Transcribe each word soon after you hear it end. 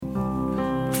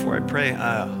before I pray,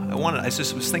 I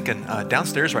just was thinking,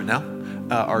 downstairs right now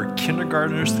are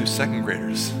kindergartners through second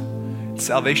graders. It's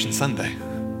Salvation Sunday,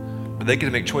 where they get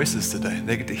to make choices today.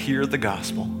 They get to hear the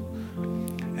gospel,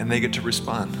 and they get to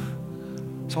respond.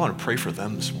 So I want to pray for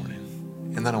them this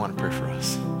morning, and then I want to pray for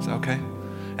us. Is that okay?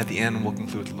 At the end, we'll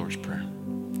conclude with the Lord's Prayer.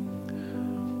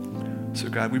 So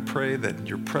God, we pray that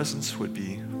your presence you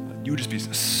would just be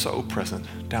so present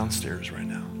downstairs right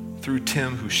now, through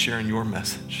Tim, who's sharing your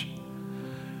message.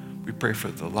 We pray for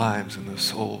the lives and the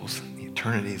souls and the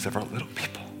eternities of our little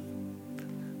people.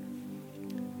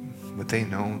 Would they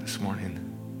know this morning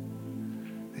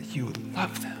that you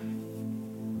love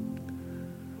them?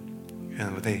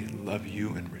 And would they love you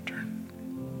in return?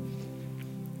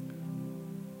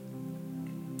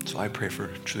 So I pray for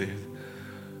truly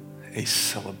a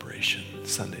celebration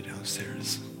Sunday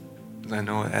downstairs. Because I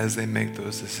know as they make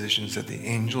those decisions that the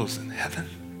angels in heaven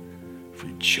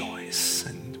rejoice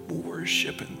and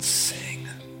worship and sing.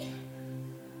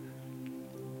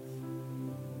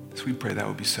 So we pray that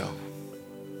would be so.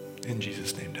 In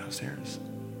Jesus' name downstairs.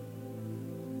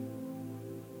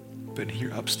 But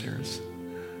here upstairs,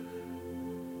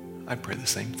 I pray the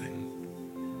same thing.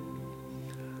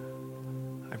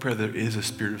 I pray there is a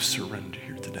spirit of surrender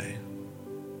here today.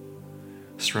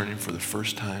 Surrendering for the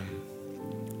first time,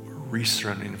 or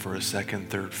re-surrendering for a second,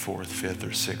 third, fourth, fifth,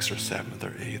 or sixth, or seventh,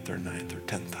 or eighth, or ninth, or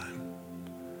 10th time.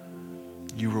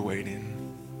 You were waiting.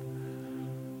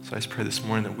 So I just pray this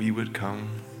morning that we would come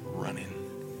running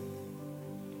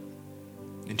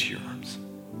into your arms.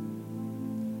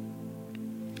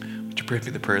 Would you pray with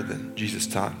me the prayer that Jesus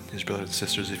taught his brothers and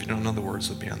sisters? If you don't know the words,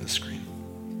 they'll be on the screen.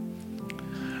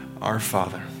 Our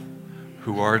Father,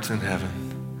 who art in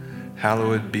heaven,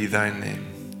 hallowed be thy name.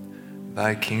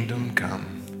 Thy kingdom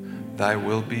come, thy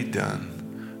will be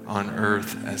done on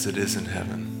earth as it is in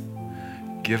heaven.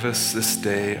 Give us this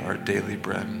day our daily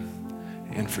bread,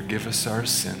 and forgive us our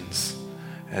sins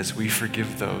as we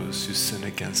forgive those who sin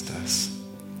against us.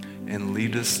 And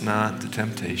lead us not to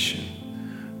temptation,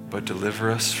 but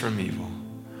deliver us from evil.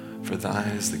 For thine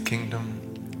is the kingdom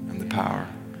and the power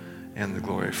and the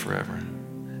glory forever.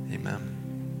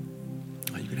 Amen.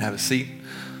 You can have a seat.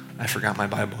 I forgot my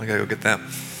Bible. I gotta go get that.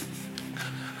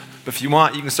 But if you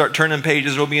want, you can start turning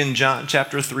pages. We'll be in John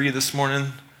chapter 3 this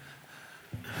morning.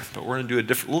 But we're going to do a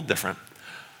little different.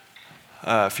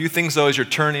 A few things, though, as you're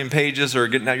turning pages or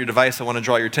getting out your device, I want to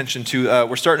draw your attention to.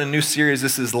 We're starting a new series.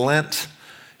 This is Lent.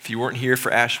 If you weren't here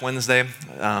for Ash Wednesday,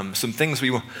 some things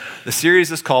the series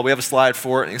is called, we have a slide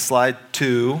for it, and slide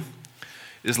 2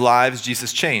 is Lives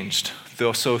Jesus Changed.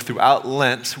 So throughout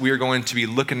Lent, we are going to be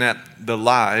looking at the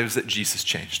lives that Jesus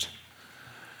changed.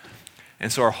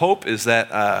 And so our hope is that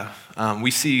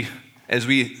as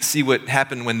we see what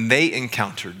happened when they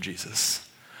encountered Jesus,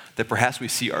 that perhaps we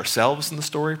see ourselves in the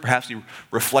story, perhaps we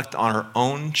reflect on our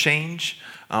own change,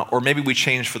 or maybe we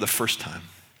change for the first time.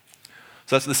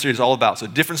 So that's what this series is all about. So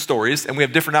different stories, and we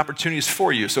have different opportunities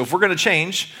for you. So if we're going to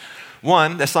change,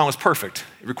 one, that song was perfect.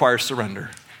 It requires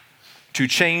surrender. To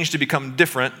change, to become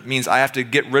different, means I have to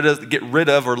get rid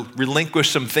of or relinquish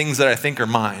some things that I think are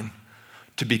mine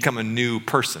to become a new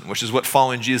person, which is what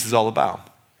following Jesus is all about.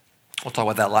 We'll talk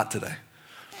about that a lot today.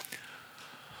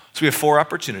 So we have 4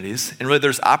 opportunities, and really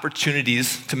there's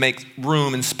opportunities to make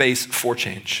room and space for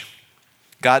change.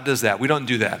 God does that. We don't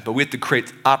do that, but we have to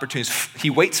create opportunities. He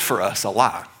waits for us a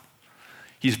lot.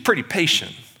 He's pretty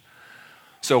patient.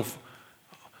 So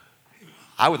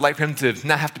I would like for him to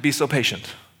not have to be so patient.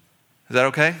 Is that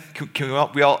okay? Can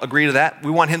we all agree to that?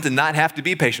 We want him to not have to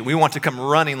be patient. We want to come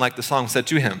running like the song said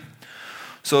to him.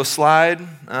 So slide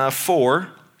 4,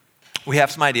 we have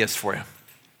some ideas for you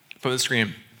from the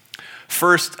screen.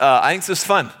 First, I think this is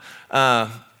fun.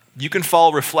 You can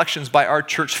follow reflections by our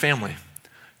church family,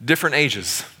 different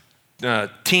ages,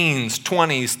 teens,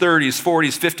 20s, 30s,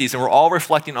 40s, 50s, and we're all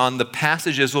reflecting on the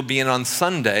passages we'll be in on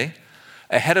Sunday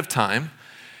ahead of time,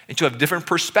 and to have different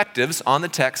perspectives on the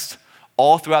text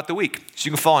all throughout the week. So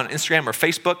you can follow on Instagram or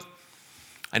Facebook.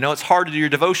 I know it's hard to do your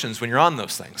devotions when you're on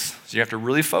those things, so you have to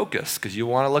really focus because you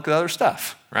want to look at other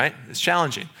stuff, right? It's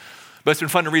challenging. But it's been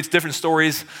fun to read different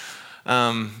stories.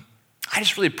 I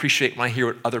just really appreciate when I hear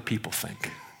what other people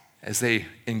think as they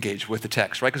engage with the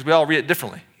text, right? Because we all read it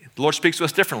differently. The Lord speaks to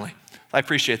us differently. I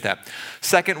appreciate that.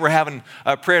 Second, we're having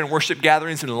prayer and worship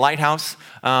gatherings in the Lighthouse.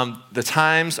 The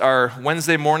times are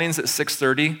Wednesday mornings at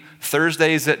 6:30,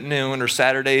 Thursdays at noon, or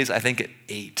Saturdays, I think, at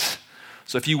 8.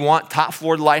 So if you want top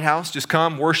floor of the Lighthouse, just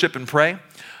come, worship, and pray.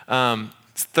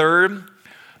 Third,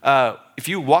 if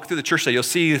you walk through the church today, you'll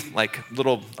see like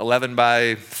little 11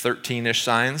 by 13-ish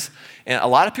signs. And a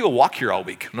lot of people walk here all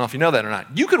week. I don't know if you know that or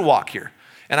not. You can walk here.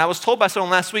 And I was told by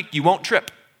someone last week, you won't trip.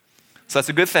 So that's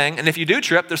a good thing. And if you do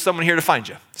trip, there's someone here to find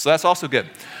you. So that's also good.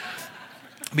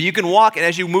 But you can walk, and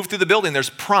as you move through the building, there's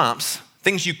prompts,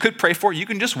 things you could pray for. You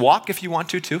can just walk if you want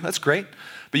to, too. That's great.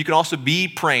 But you can also be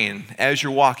praying as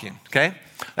you're walking, okay?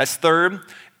 That's third.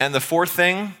 And the fourth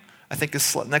thing, I think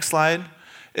is next slide,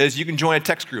 is you can join a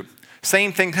text group.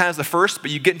 Same thing kind of as the first, but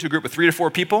you get into a group with 3 to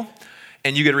 4 people,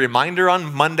 and you get a reminder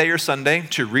on Monday or Sunday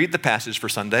to read the passage for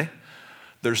Sunday.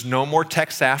 There's no more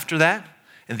text after that.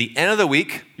 At the end of the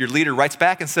week, your leader writes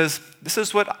back and says, this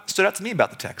is what stood out to me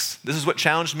about the text. This is what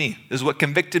challenged me. This is what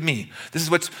convicted me. This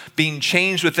is what's being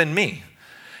changed within me.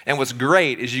 And what's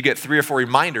great is you get 3 or 4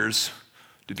 reminders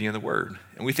to be in the Word.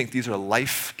 And we think these are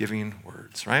life-giving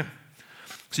words, right?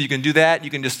 So you can do that. You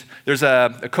can there's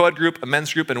a co-ed group, a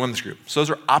men's group, and a women's group. So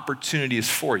those are opportunities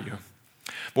for you.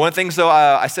 But one of the things, though,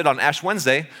 I said on Ash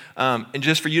Wednesday, and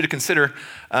just for you to consider,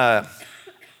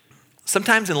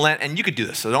 sometimes in Lent, and you could do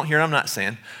this, so don't hear what I'm not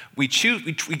saying, we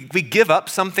give up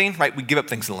something, right? We give up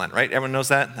things in Lent, right? Everyone knows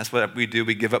that? That's what we do.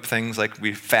 We give up things, like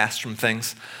we fast from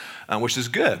things, which is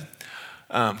good.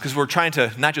 Because we're trying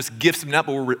to not just give something up,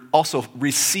 but we're also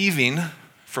receiving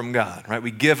from God, right?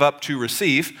 We give up to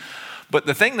receive. But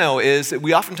the thing, though, is that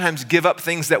we oftentimes give up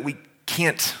things that we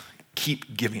can't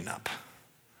keep giving up.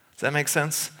 Does that make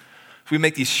sense? If we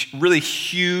make these really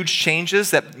huge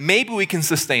changes that maybe we can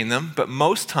sustain them, but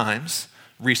most times,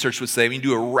 research would say, when you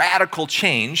do a radical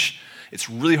change, it's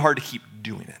really hard to keep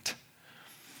doing it.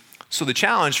 So the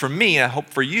challenge for me, and I hope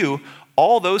for you,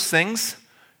 all those things,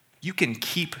 you can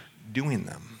keep doing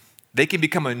them. They can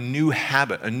become a new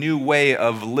habit, a new way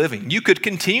of living. You could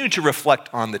continue to reflect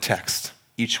on the text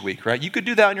each week, right? You could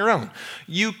do that on your own.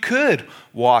 You could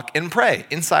walk and pray,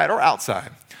 inside or outside.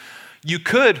 You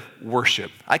could worship.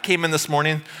 I came in this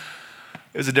morning,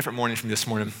 it was a different morning from this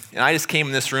morning, and I just came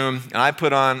in this room, and I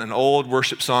put on an old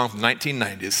worship song from the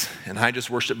 1990s, and I just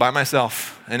worshiped by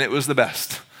myself, and it was the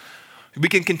best. We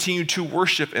can continue to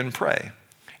worship and pray,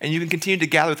 and you can continue to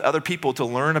gather with other people to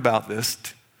learn about this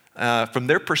from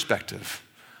their perspective.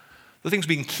 The things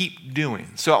we can keep doing.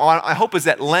 So I hope is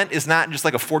that Lent is not just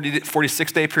like a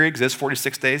 46-day period, because it's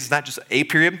 46 days. It's not just a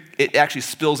period. It actually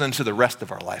spills into the rest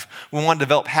of our life. We want to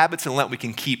develop habits in Lent we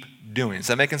can keep doing. Is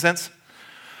that making sense?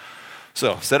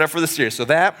 So set up for the series. So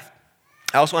that,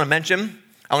 I also want to mention,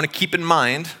 I want to keep in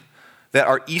mind that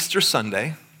our Easter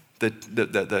Sunday,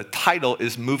 the title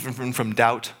is Moving from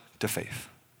Doubt to Faith.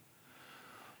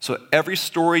 So every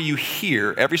story you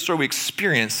hear, every story we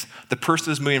experience, the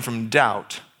person is moving from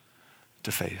doubt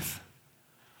to faith.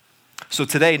 So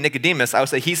today, Nicodemus, I would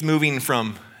say he's moving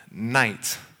from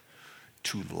night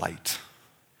to light,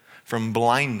 from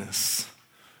blindness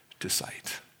to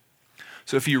sight.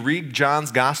 So if you read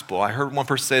John's gospel, I heard one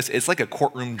person say it's like a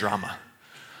courtroom drama.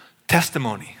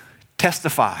 Testimony,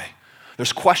 testify.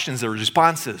 There's questions, there's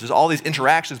responses, there's all these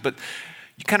interactions, but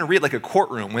you kind of read like a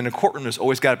courtroom. When in a courtroom, there's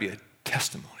always got to be a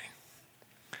testimony.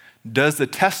 Does the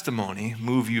testimony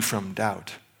move you from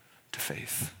doubt to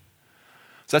faith?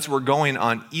 So that's where we're going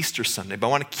on Easter Sunday, but I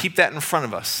want to keep that in front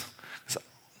of us.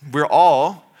 We're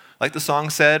all, like the song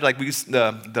said, like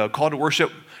the call to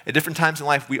worship, at different times in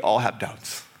life, we all have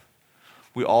doubts.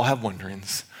 We all have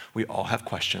wonderings. We all have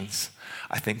questions.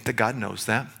 I think that God knows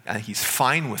that, and he's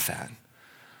fine with that,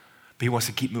 but he wants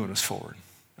to keep moving us forward,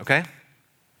 okay?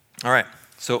 All right,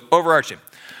 so overarching.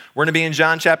 We're going to be in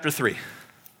John chapter 3.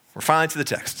 We're finally to the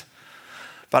text.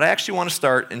 But I actually want to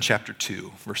start in chapter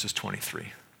 2, verses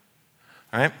 23.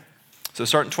 All right? So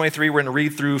start in 23, we're going to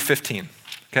read through 15.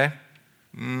 Okay?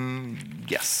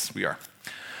 Yes, we are.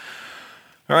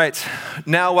 All right.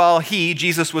 Now while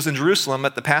Jesus, was in Jerusalem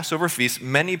at the Passover feast,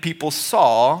 many people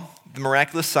saw the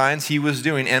miraculous signs he was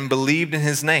doing and believed in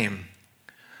his name.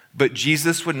 But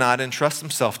Jesus would not entrust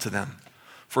himself to them,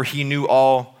 for he knew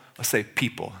all, let's say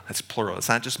people, that's plural, it's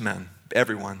not just men,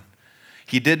 everyone.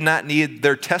 He did not need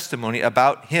their testimony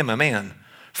about him, a man,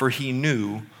 for he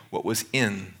knew what was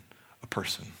in a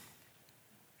person.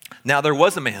 Now there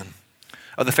was a man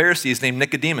of the Pharisees named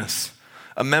Nicodemus,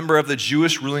 a member of the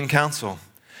Jewish ruling council.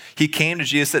 He came to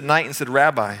Jesus at night and said,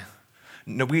 Rabbi,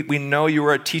 we know you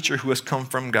are a teacher who has come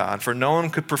from God, for no one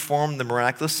could perform the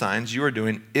miraculous signs you are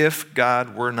doing if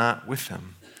God were not with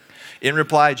him. In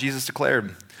reply, Jesus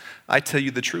declared, I tell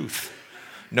you the truth.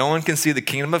 No one can see the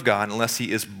kingdom of God unless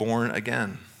he is born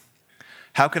again.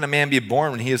 How can a man be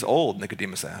born when he is old?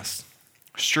 Nicodemus asked.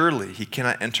 Surely he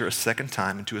cannot enter a second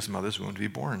time into his mother's womb to be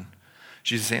born.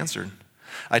 Jesus answered,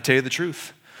 I tell you the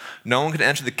truth. No one can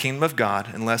enter the kingdom of God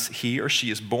unless he or she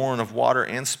is born of water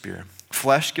and spirit.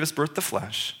 Flesh gives birth to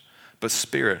flesh, but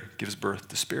spirit gives birth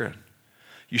to spirit.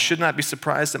 You should not be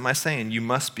surprised at my saying, you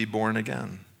must be born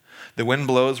again. The wind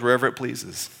blows wherever it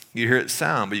pleases. You hear its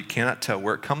sound, but you cannot tell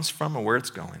where it comes from or where it's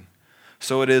going.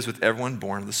 So it is with everyone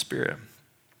born of the Spirit.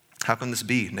 How can this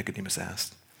be? Nicodemus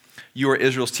asked. You are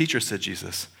Israel's teacher, said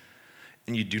Jesus,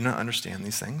 and you do not understand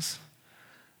these things?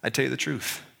 I tell you the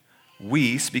truth.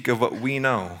 We speak of what we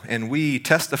know, and we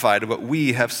testify to what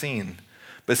we have seen.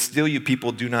 But still you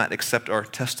people do not accept our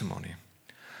testimony.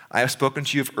 I have spoken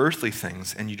to you of earthly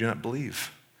things, and you do not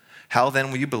believe. How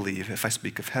then will you believe if I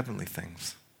speak of heavenly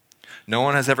things? No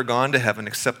one has ever gone to heaven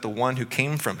except the one who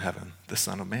came from heaven, the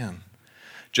Son of Man.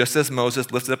 Just as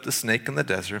Moses lifted up the snake in the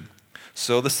desert,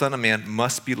 so the Son of Man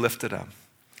must be lifted up,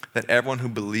 that everyone who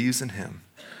believes in him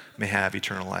may have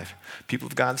eternal life. People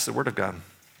of God, it's the word of God.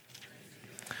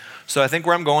 So I think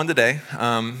where I'm going today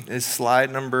is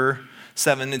slide number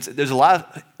 7. There's a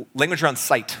lot of language around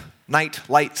sight. Night,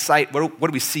 light, sight. What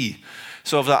do we see?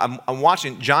 So if I'm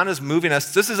watching, John is moving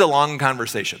us. This is a long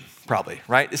conversation, probably,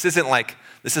 right? This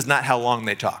is not how long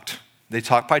they talked. They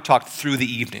probably talked through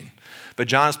the evening. But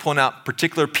John is pulling out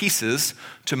particular pieces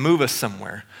to move us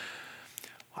somewhere.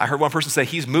 I heard one person say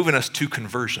he's moving us to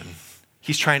conversion.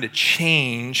 He's trying to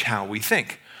change how we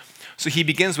think. So he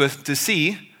begins with, to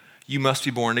see, you must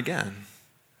be born again.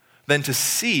 Then to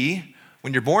see,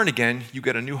 when you're born again, you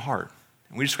get a new heart.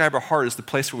 And we describe our heart as the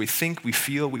place where we think, we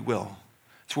feel, we will.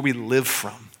 It's where we live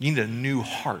from. You need a new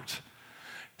heart.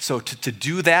 So to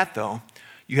do that, though,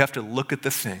 you have to look at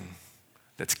the thing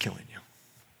that's killing you.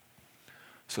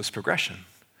 So it's progression.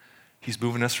 He's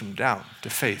moving us from doubt to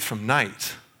faith, from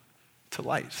night to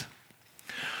light.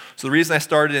 So the reason I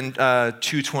started in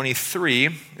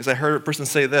 2:23 is I heard a person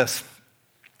say this.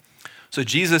 So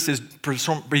Jesus is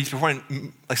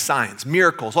performing like signs,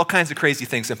 miracles, all kinds of crazy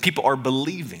things, and people are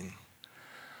believing.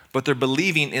 But they're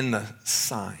believing in the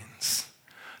signs.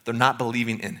 They're not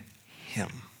believing in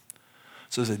him.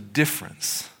 So there's a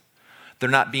difference. They're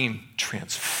not being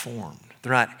transformed.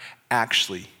 They're not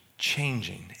actually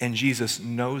changing. And Jesus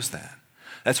knows that.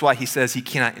 That's why he says he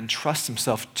cannot entrust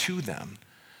himself to them,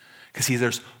 because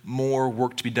there's more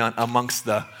work to be done amongst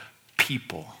the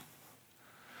people.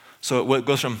 So it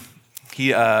goes from he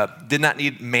did not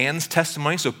need man's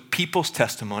testimony, so people's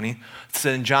testimony. So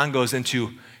then John goes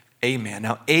into a man.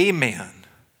 Now a man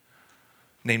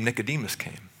named Nicodemus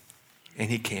came, and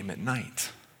he came at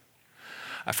night.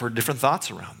 I've heard different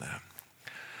thoughts around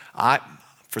that.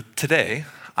 For today,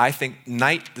 I think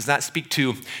night does not speak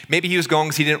to, maybe he was going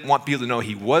because he didn't want people to know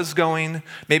he was going.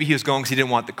 Maybe he was going because he didn't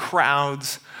want the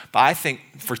crowds. But I think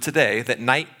for today that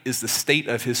night is the state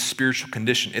of his spiritual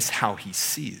condition. It's how he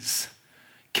sees.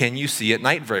 Can you see at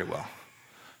night very well?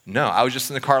 No. I was just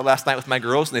in the car last night with my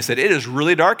girls, and they said, it is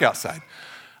really dark outside.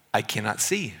 I cannot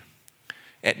see.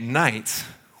 At night,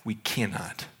 we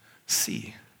cannot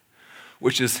see,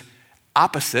 which is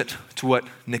opposite to what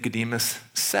Nicodemus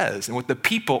says and what the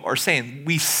people are saying.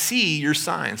 We see your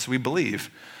signs, so we believe.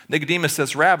 Nicodemus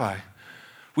says, Rabbi,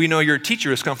 we know your teacher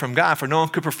has come from God, for no one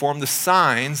could perform the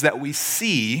signs that we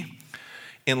see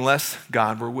unless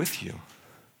God were with you.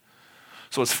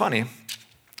 So what's funny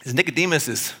is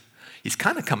Nicodemus he's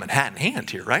kind of coming hat in hand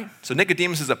here, right? So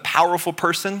Nicodemus is a powerful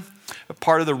person, a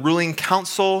part of the ruling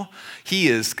council. He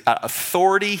is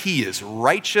authority. He is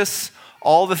righteous,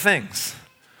 all the things.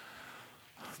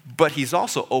 But he's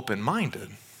also open-minded,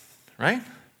 right?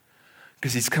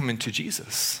 Because he's coming to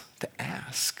Jesus to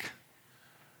ask.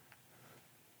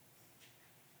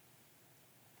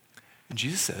 And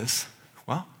Jesus says,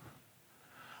 well,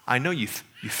 I know you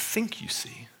think you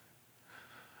see,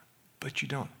 but you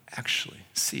don't actually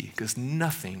see, because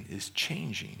nothing is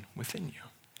changing within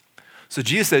you. So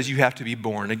Jesus says you have to be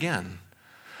born again.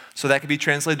 So that could be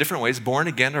translated different ways, born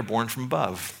again or born from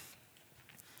above.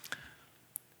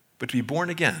 But to be born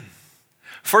again,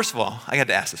 first of all, I got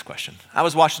to ask this question. I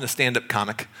was watching a stand-up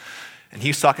comic, and he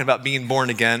was talking about being born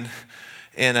again,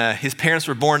 and his parents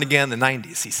were born again in the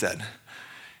 90s, he said.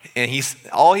 And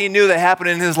all he knew that happened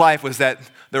in his life was that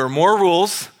there were more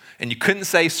rules, and you couldn't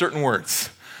say certain words.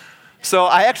 So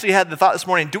I actually had the thought this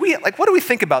morning, what do we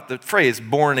think about the phrase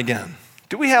born again?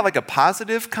 Do we have like a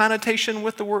positive connotation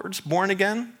with the words born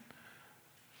again?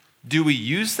 Do we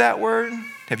use that word?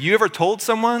 Have you ever told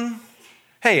someone,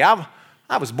 hey, I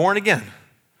was born again?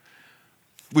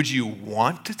 Would you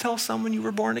want to tell someone you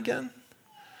were born again?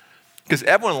 Because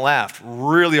everyone laughed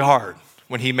really hard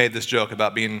when he made this joke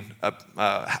about being a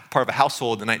part of a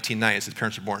household in the 1990s. His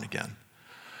parents were born again.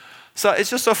 So it's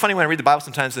just so funny when I read the Bible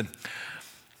sometimes, and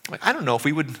I don't know if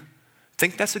we would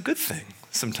think that's a good thing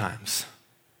sometimes.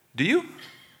 Do you?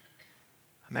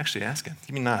 I'm actually asking.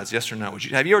 Give me nods, yes or no.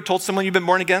 Have you ever told someone you've been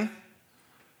born again?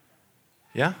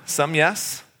 Yeah? Some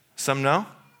yes, some no.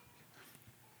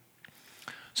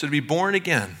 So to be born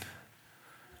again,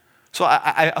 So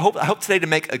I hope today to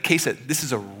make a case that this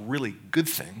is a really good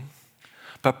thing,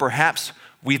 but perhaps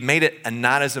we've made it a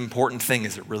not as important thing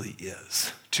as it really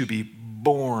is, to be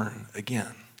born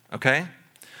again, okay?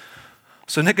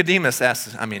 So Nicodemus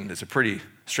asks, it's a pretty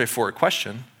straightforward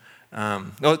question.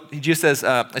 He just says,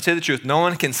 I tell you the truth, no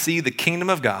one can see the kingdom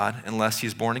of God unless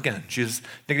he's born again.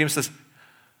 Nicodemus says,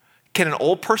 can an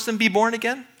old person be born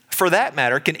again? For that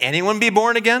matter, can anyone be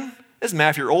born again? It doesn't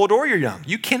matter if you're old or you're young.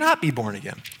 You cannot be born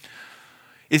again.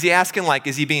 Is he asking,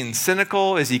 is he being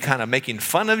cynical? Is he kind of making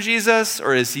fun of Jesus?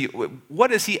 Or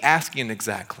what is he asking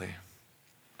exactly?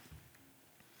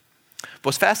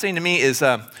 What's fascinating to me is,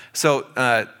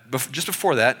 just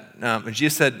before that, when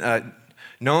Jesus said,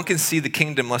 no one can see the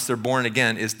kingdom unless they're born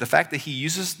again, is the fact that he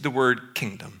uses the word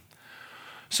kingdom.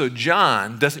 So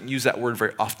John doesn't use that word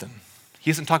very often. He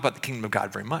doesn't talk about the kingdom of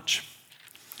God very much.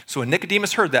 So when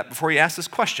Nicodemus heard that before he asked this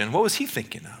question, what was he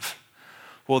thinking of?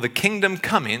 Well, the kingdom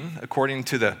coming, according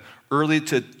to the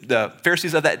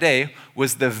Pharisees of that day,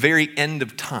 was the very end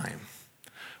of time.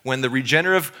 When the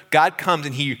regenerative God comes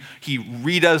and he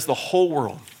redoes the whole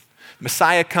world.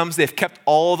 Messiah comes, they've kept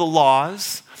all the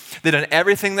laws, they've done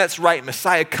everything that's right.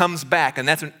 Messiah comes back, and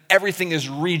that's when everything is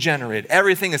regenerated.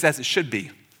 Everything is as it should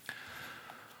be.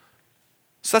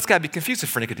 So that's got to be confusing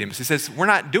for Nicodemus. He says, we're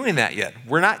not doing that yet.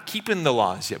 We're not keeping the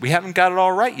laws yet. We haven't got it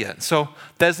all right yet. So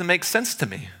that doesn't make sense to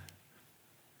me.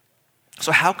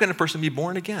 So how can a person be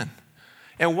born again?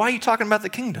 And why are you talking about the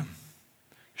kingdom?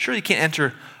 Sure, you can't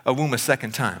enter a womb a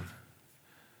second time.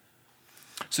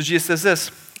 So Jesus says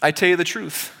this, I tell you the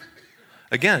truth.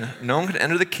 Again, no one can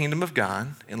enter the kingdom of God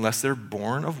unless they're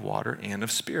born of water and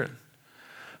of spirit.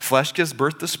 Flesh gives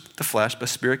birth to flesh, but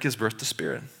spirit gives birth to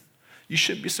spirit. You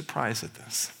shouldn't be surprised at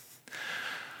this.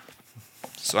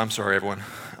 So I'm sorry, everyone.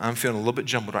 I'm feeling a little bit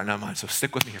jumbled right now in my mind, so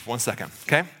stick with me here for 1 second,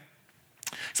 okay?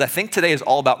 So I think today is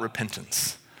all about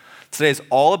repentance. Today is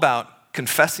all about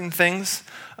confessing things.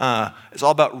 It's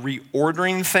all about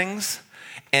reordering things.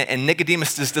 And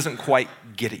Nicodemus just doesn't quite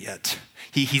get it yet.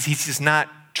 He's just not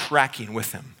tracking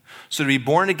with him. So to be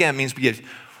born again means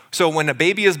so when a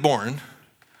baby is born,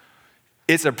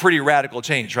 it's a pretty radical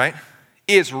change, right?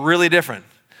 It's really different.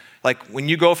 Like when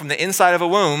you go from the inside of a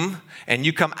womb and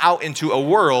you come out into a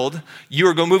world, you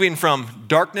are moving from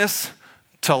darkness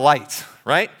to light,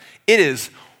 right? It is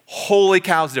holy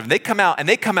cows different. They come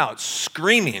out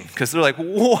screaming because they're like,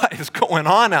 what is going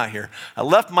on out here? I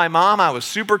left my mom, I was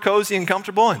super cozy and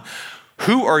comfortable, and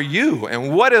who are you?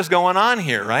 And what is going on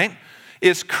here, right?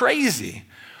 It's crazy.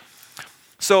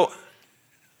 So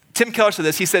Tim Keller said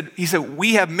this, he said,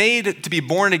 we have made to be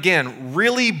born again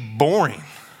really boring.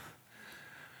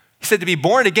 He said to be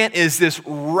born again is this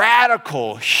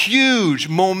radical, huge,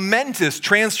 momentous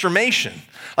transformation.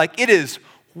 Like it is,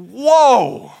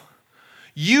 whoa.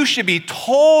 You should be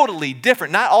totally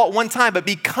different, not all at one time, but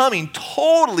becoming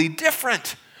totally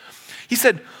different. He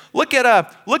said, look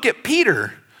at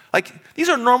Peter. Like these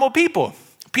are normal people.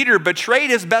 Peter betrayed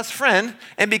his best friend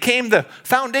and became the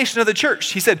foundation of the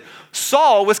church. He said,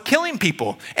 Saul was killing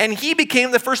people and he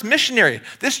became the first missionary.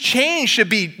 This change should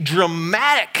be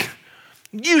dramatic.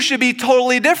 You should be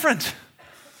totally different.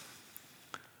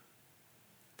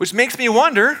 Which makes me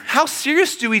wonder, how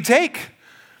serious do we take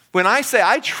when I say,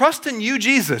 I trust in you,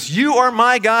 Jesus. You are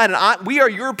my God and we are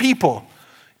your people.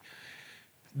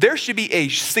 There should be a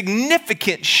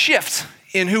significant shift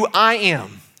in who I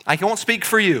am. I won't speak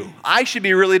for you. I should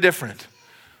be really different.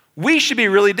 We should be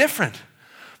really different.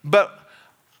 But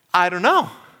I don't know.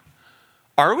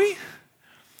 Are we?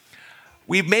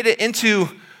 We've made it into,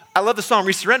 I love the song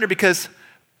Resurrender because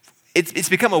it's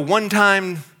become a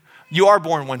one-time, you are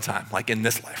born one time, like in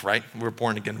this life, right? We're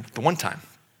born again the one time.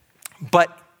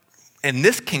 But in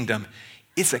this kingdom,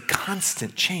 it's a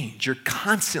constant change. You're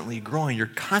constantly growing.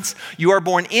 You are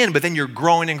born in, but then you're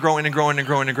growing and growing and growing and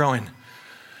growing and growing.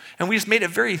 And we just made it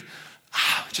very,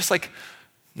 just like,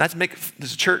 not to make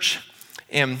this a church,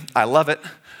 and I love it,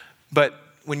 but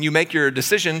when you make your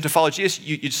decision to follow Jesus,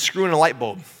 you screw in a light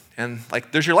bulb. And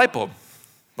like, there's your light bulb.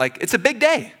 Like, it's a big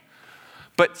day.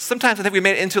 But sometimes I think we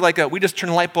made it into like we just turn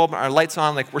the light bulb, our lights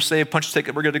on, like we're saved, punch the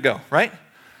ticket, we're good to go, right?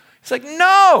 It's like,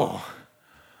 no.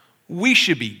 We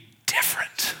should be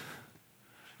different.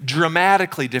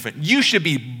 Dramatically different. You should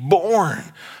be born.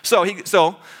 So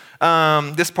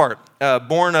this part,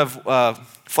 born of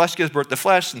flesh gives birth to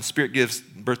flesh and spirit gives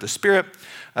birth to spirit.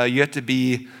 You have to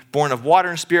be born of water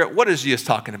and spirit. What is Jesus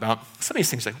talking about? Some of these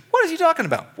things like, what is he talking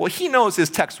about? Well, he knows his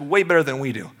text way better than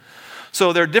we do.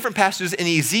 So there are different passages in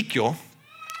Ezekiel,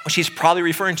 which he's probably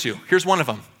referring to. Here's one of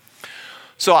them.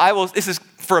 So this is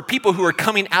for a people who are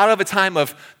coming out of a time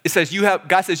of, God says,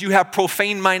 you have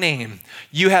profaned my name.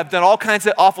 You have done all kinds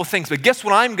of awful things, but guess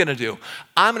what I'm going to do?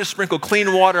 I'm going to sprinkle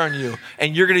clean water on you,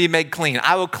 and you're going to be made clean.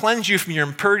 I will cleanse you from your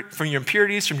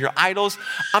impurities, from your idols.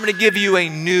 I'm going to give you a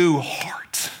new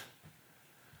heart.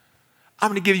 I'm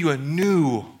going to give you a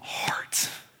new heart.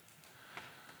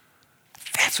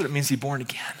 That's what it means to be born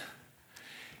again.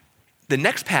 The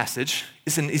next passage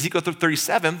is in Ezekiel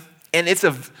 37, and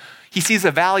he sees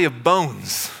a valley of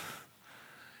bones.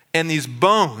 And these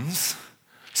bones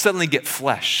suddenly get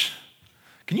flesh.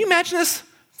 Can you imagine this?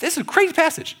 This is a crazy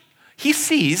passage. He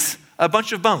sees a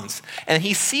bunch of bones, and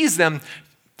he sees them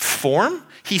form.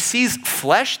 He sees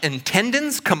flesh and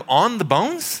tendons come on the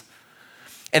bones.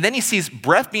 And then he sees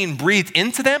breath being breathed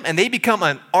into them, and they become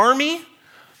an army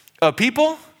of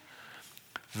people.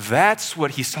 That's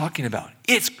what he's talking about.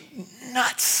 It's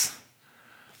nuts.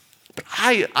 But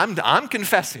I'm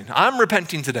confessing, I'm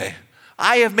repenting today.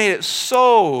 I have made it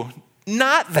so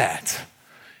not that.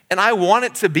 And I want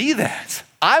it to be that.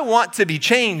 I want to be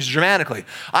changed dramatically.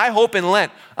 I hope in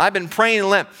Lent, I've been praying in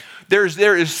Lent,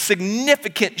 there is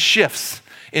significant shifts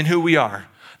in who we are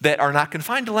that are not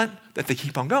confined to Lent, that they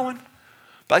keep on going.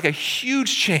 But like a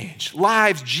huge change.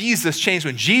 Lives, Jesus changed.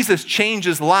 When Jesus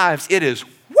changes lives, it is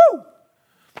woo!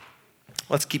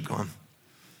 Let's keep going.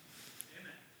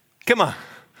 Amen. Come on.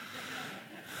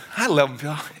 I love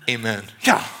y'all. Amen.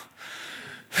 Yeah.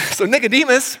 So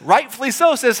Nicodemus, rightfully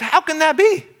so, says, how can that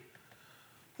be?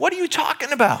 What are you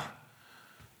talking about?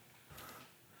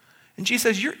 And Jesus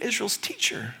says, you're Israel's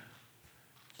teacher.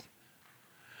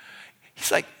 He's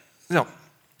like, no,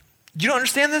 you don't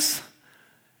understand this?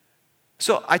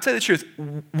 So I tell you the truth,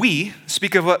 we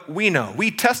speak of what we know.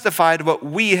 We testify to what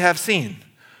we have seen.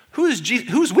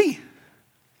 Who's we?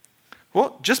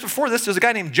 Well, just before this, there's a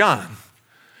guy named John.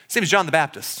 His name is John the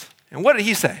Baptist. And what did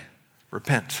he say?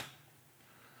 Repent,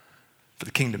 for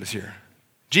the kingdom is here.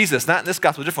 Jesus, not in this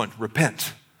gospel, a different one.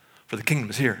 Repent, for the kingdom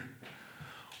is here.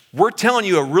 We're telling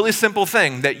you a really simple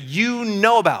thing that you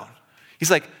know about.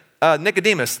 He's like,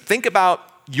 Nicodemus, think about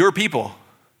your people.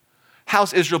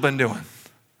 How's Israel been doing?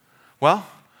 Well,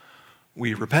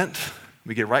 we repent,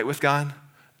 we get right with God,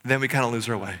 then we kind of lose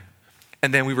our way.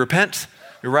 And then we repent,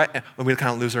 we're right, and we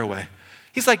kind of lose our way.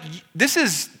 He's like,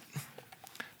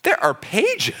 there are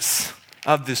pages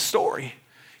of this story.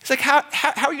 He's like, how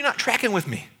are you not tracking with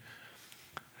me?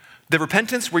 The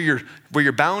repentance where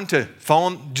you're bound to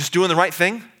follow, just doing the right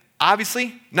thing,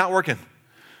 obviously not working.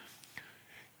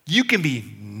 You can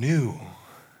be new,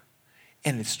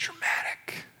 and it's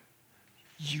dramatic.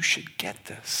 You should get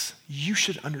this. You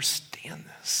should understand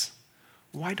this.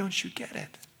 Why don't you get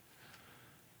it?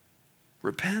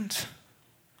 Repent.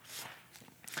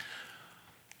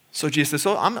 So Jesus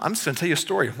says, I'm just going to tell you a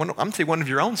story. I'm going to tell you one of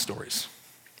your own stories.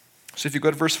 So if you go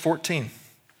to verse 14.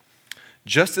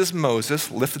 Just as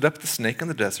Moses lifted up the snake in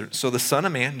the desert, so the Son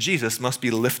of Man, Jesus, must be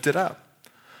lifted up,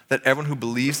 that everyone who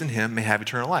believes in him may have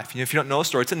eternal life. If you don't know the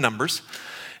story, it's in Numbers.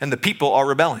 And the people are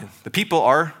rebelling. The people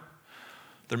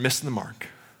they're missing the mark.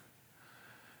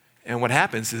 And what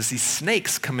happens is these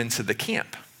snakes come into the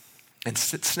camp. And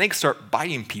snakes start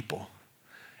biting people.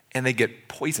 And they get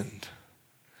poisoned.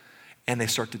 And they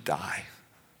start to die.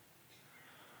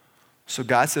 So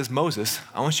God says, Moses,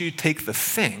 I want you to take the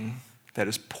thing that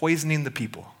is poisoning the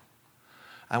people.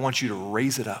 I want you to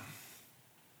raise it up.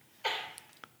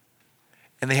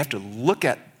 And they have to look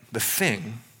at the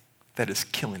thing that is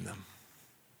killing them.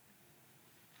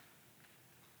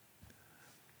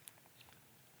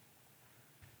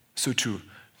 So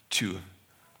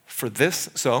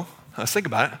let's think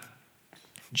about it.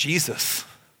 Jesus,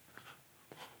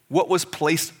 what was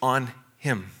placed on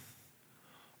him?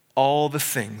 All the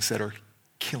things that are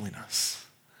killing us,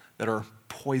 that are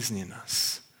poisoning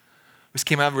us. This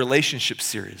came out of a relationship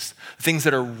series. Things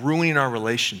that are ruining our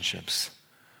relationships.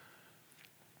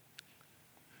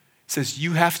 It says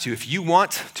you have to, if you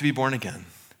want to be born again,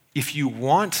 if you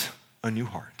want a new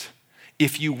heart,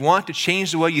 if you want to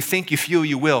change the way you think, you feel,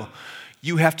 you will,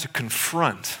 you have to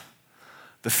confront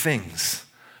the things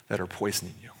that are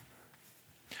poisoning you.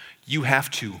 You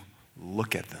have to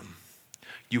look at them.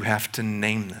 You have to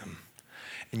name them.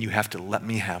 And you have to let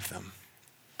me have them.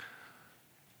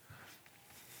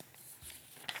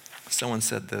 Someone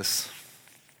said this.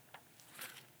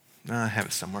 I have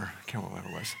it somewhere. I can't remember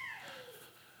what it was.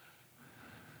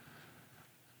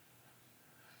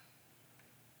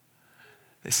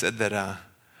 They said that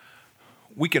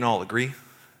we can all agree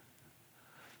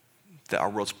that our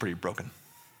world's pretty broken.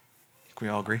 Can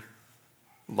we all agree?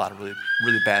 A lot of really,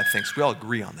 really bad things. We all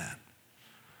agree on that.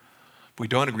 What we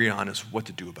don't agree on is what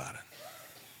to do about it.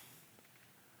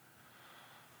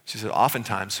 She said,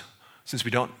 oftentimes, since we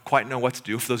don't quite know what to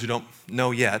do, for those who don't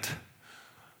know yet,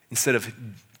 instead of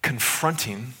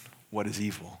confronting what is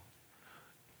evil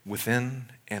within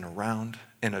and around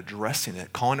and addressing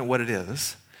it, calling it what it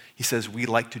is, he says we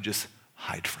like to just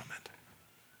hide from it.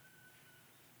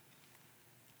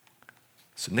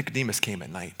 So Nicodemus came at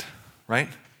night, right?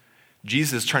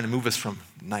 Jesus is trying to move us from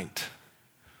night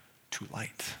to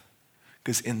light.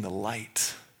 Because in the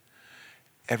light,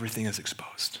 everything is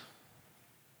exposed.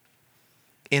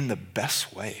 In the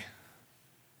best way,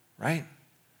 right?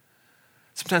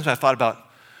 Sometimes when I thought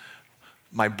about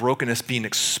my brokenness being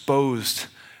exposed,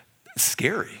 it's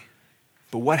scary.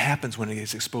 But what happens when it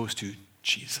is exposed to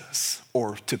Jesus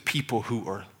or to people who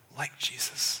are like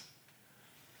Jesus?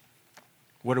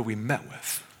 What are we met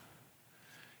with?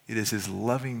 It is his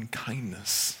loving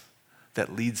kindness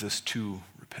that leads us to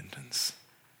repentance.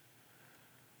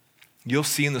 You'll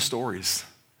see in the stories,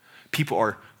 people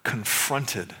are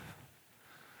confronted.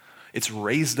 It's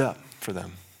raised up for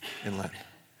them in Lent.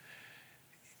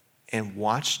 And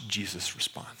watch Jesus'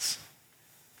 response.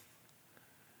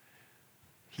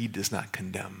 He does not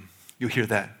condemn. You'll hear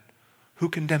that. Who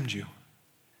condemned you?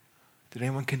 Did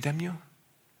anyone condemn you?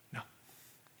 No.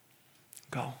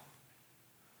 Go.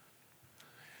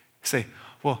 Say,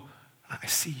 well, I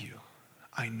see you.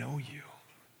 I know you.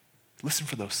 Listen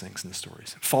for those things in the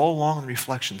stories. Follow along in the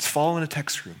reflections. Follow in a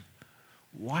text room.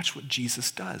 Watch what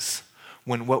Jesus does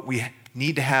when what we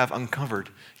need to have uncovered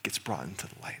gets brought into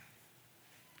the light.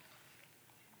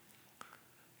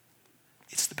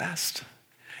 It's the best.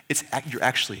 You're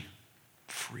actually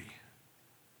free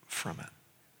from it.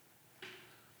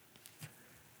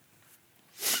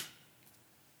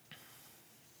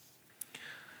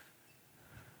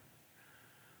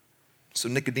 So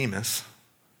Nicodemus,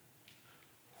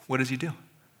 what does he do?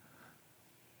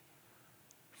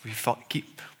 We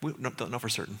don't know for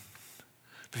certain.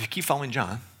 But if you keep following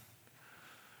John,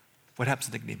 what happens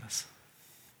to Nicodemus?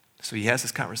 So he has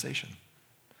this conversation.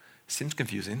 Seems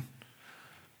confusing.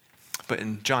 But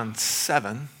in John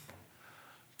 7,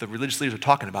 the religious leaders are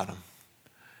talking about him.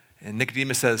 And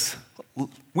Nicodemus says,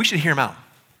 we should hear him out.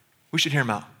 We should hear him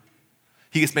out.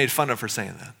 He gets made fun of for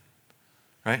saying that,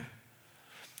 right?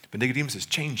 But Nicodemus is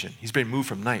changing. He's being moved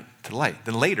from night to light.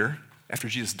 Then later, after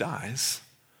Jesus dies,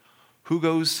 who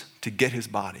goes to get his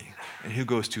body? And who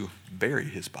goes to bury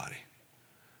his body?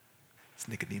 It's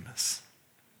Nicodemus.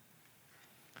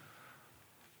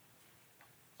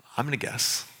 I'm going to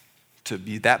guess to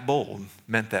be that bold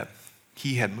meant that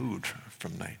he had moved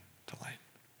from night to light.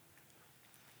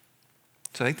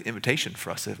 So I think the invitation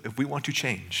for us, if we want to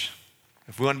change,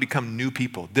 if we want to become new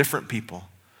people, different people,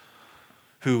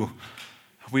 who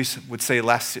we would say 2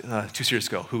 years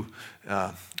ago, who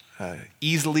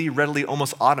easily, readily,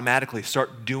 almost automatically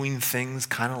start doing things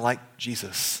kind of like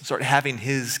Jesus, start having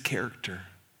his character.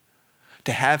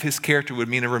 To have his character would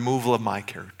mean a removal of my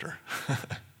character,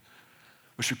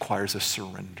 which requires a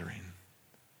surrendering.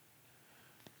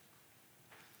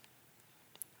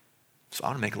 So I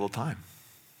want to make a little time.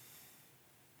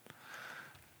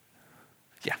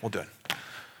 Yeah, we'll do it.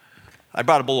 I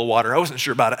brought a bowl of water. I wasn't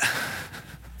sure about it.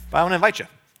 But I want to invite you.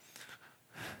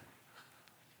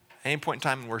 At any point in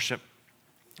time in worship,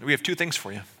 we have two things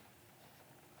for you.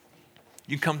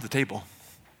 You can come to the table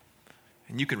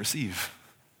and you can receive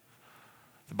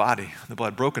the body, the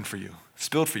blood broken for you,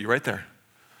 spilled for you right there.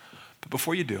 But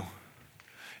before you do,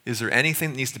 is there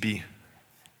anything that needs to be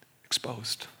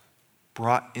exposed,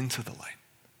 brought into the light?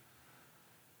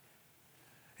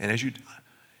 And as you,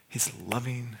 his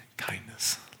loving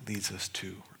kindness leads us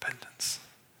to repentance.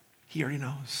 He already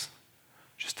knows.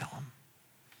 Just tell him.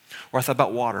 Or I thought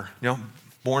about water,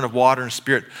 born of water and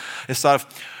spirit. I just thought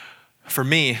of, for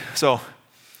me, so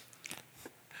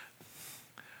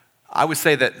I would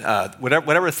say that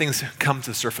whatever things come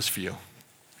to the surface for you,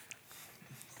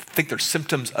 I think they're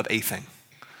symptoms of a thing.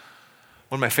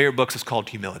 One of my favorite books is called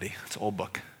Humility. It's an old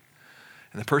book.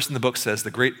 And the person in the book says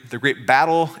the great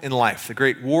battle in life, the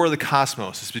great war of the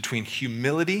cosmos is between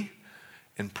humility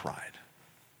and pride.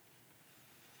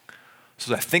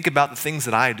 So as I think about the things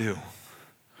that I do,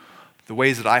 the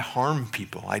ways that I harm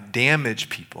people, I damage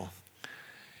people,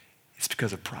 it's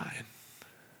because of pride.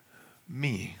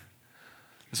 Me.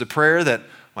 There's a prayer that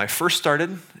when I first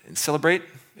started and Celebrate,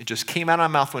 it just came out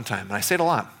of my mouth one time, and I say it a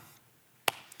lot.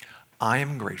 I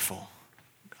am grateful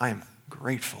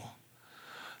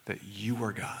that you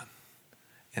are God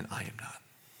and I am not.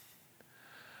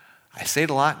 I say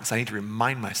it a lot because I need to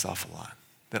remind myself a lot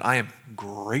that I am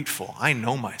grateful. I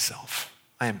know myself.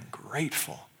 I am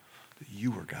grateful that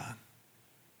you are God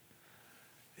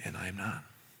and I am not.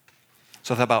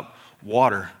 So I thought about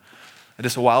water. And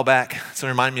just a while back,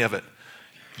 someone reminded me of it.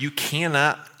 You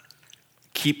cannot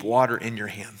keep water in your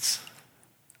hands.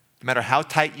 No matter how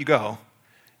tight you go,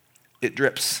 it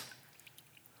drips.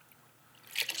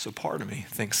 So part of me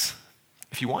thinks,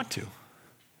 if you want to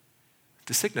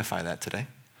signify that today,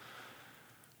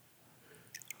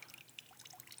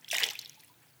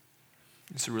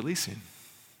 it's a releasing.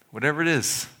 Whatever it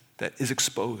is that is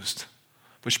exposed,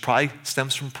 which probably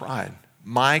stems from pride.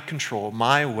 My control,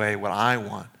 my way, what I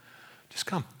want. Just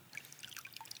come.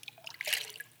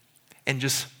 And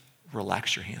just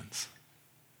relax your hands.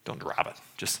 Don't drop it.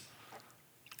 Just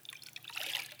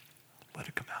let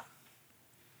it come out.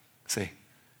 Say,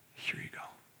 here you go.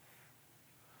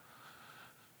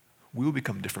 We will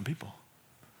become different people.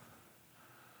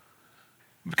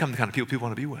 We become the kind of people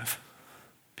want to be with.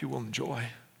 People will enjoy.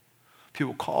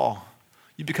 People call.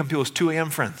 You become people's 2 a.m.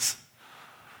 friends,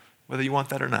 whether you want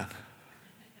that or not.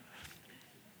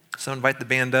 So invite the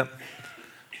band up.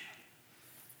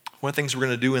 One of the things we're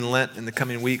going to do in Lent in the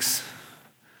coming weeks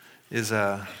is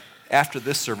after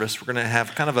this service, we're going to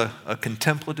have kind of a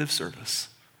contemplative service.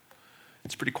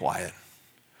 It's pretty quiet.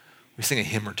 We sing a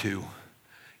hymn or two,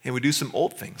 and we do some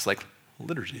old things like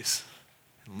liturgies.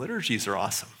 And liturgies are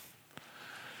awesome.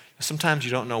 Sometimes you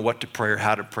don't know what to pray or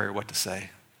how to pray or what to say.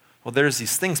 Well, there's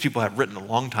these things people have written a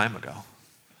long time ago,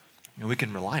 and we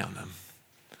can rely on them.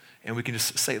 And we can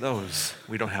just say those.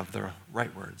 We don't have the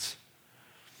right words.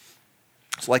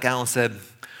 So like Alan said,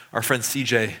 our friend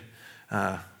CJ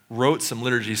wrote some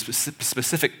liturgies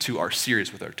specific to our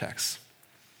series with our texts.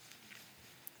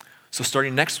 So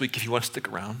starting next week, if you want to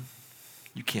stick around,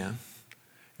 you can.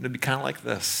 And it'll be kind of like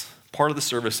this. Part of the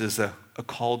service is a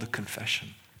call to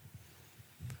confession.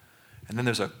 And then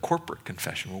there's a corporate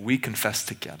confession where we confess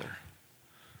together.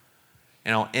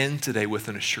 And I'll end today with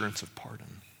an assurance of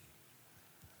pardon.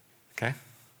 Okay?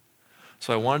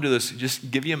 So I want to do this, just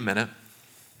give you a minute.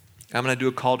 I'm going to do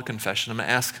a call to confession. I'm going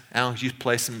to ask Alan, could you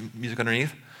play some music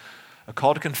underneath? A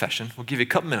call to confession. We'll give you a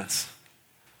couple minutes.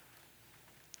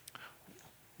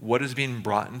 What is being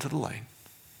brought into the light?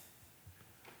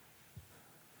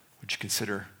 Would you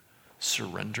consider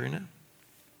surrendering it?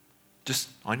 Just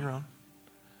on your own.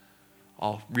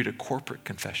 I'll read a corporate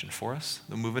confession for us.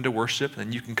 Then move into worship, and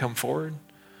then you can come forward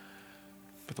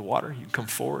with the water. You can come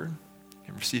forward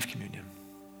and receive communion.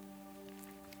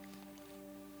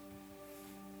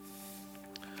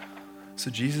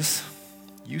 So Jesus,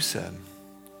 you said,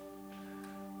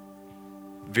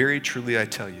 very truly I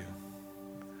tell you,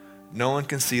 no one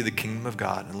can see the kingdom of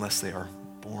God unless they are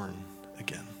born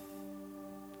again.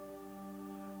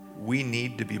 We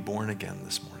need to be born again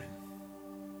this morning.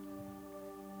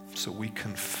 So we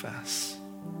confess,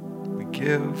 we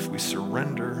give, we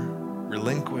surrender,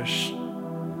 relinquish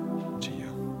to you.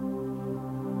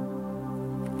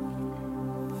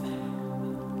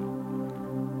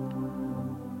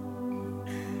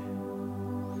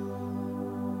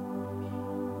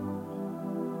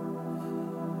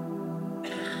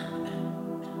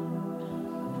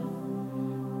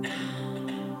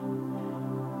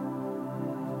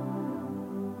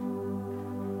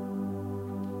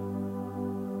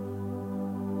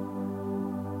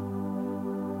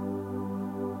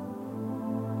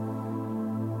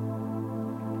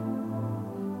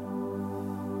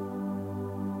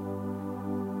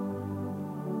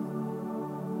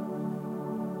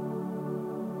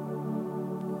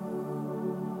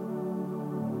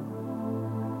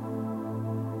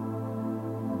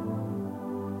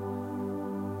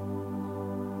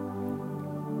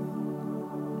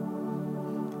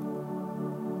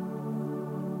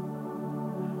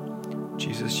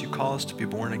 Jesus, you call us to be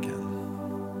born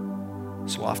again.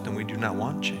 So often we do not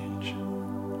want change.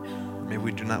 Maybe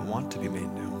we do not want to be made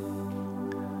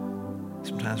new.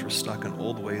 Sometimes we're stuck in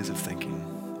old ways of thinking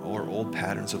or old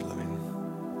patterns of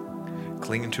living,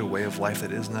 clinging to a way of life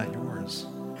that is not yours.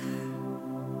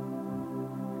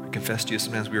 We confess to you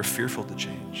sometimes we are fearful to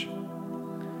change,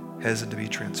 hesitant to be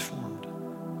transformed.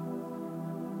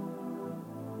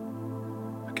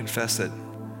 We confess that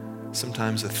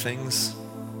sometimes the things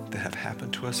that have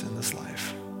happened to us in this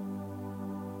life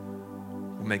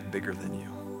will make bigger than you.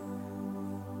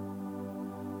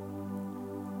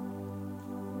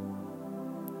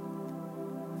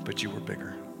 But you were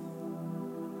bigger.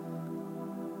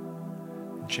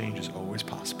 And change is always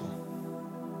possible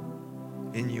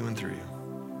in you and through you.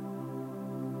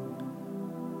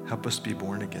 Help us be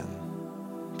born again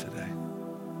today.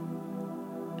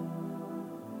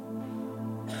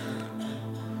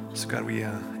 So God, we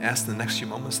ask in the next few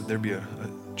moments that there be a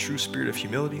true spirit of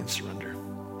humility and surrender.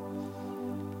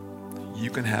 You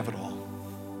can have it all.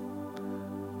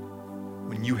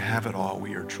 When you have it all,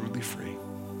 we are truly free.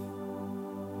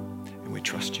 And we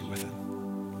trust you with it.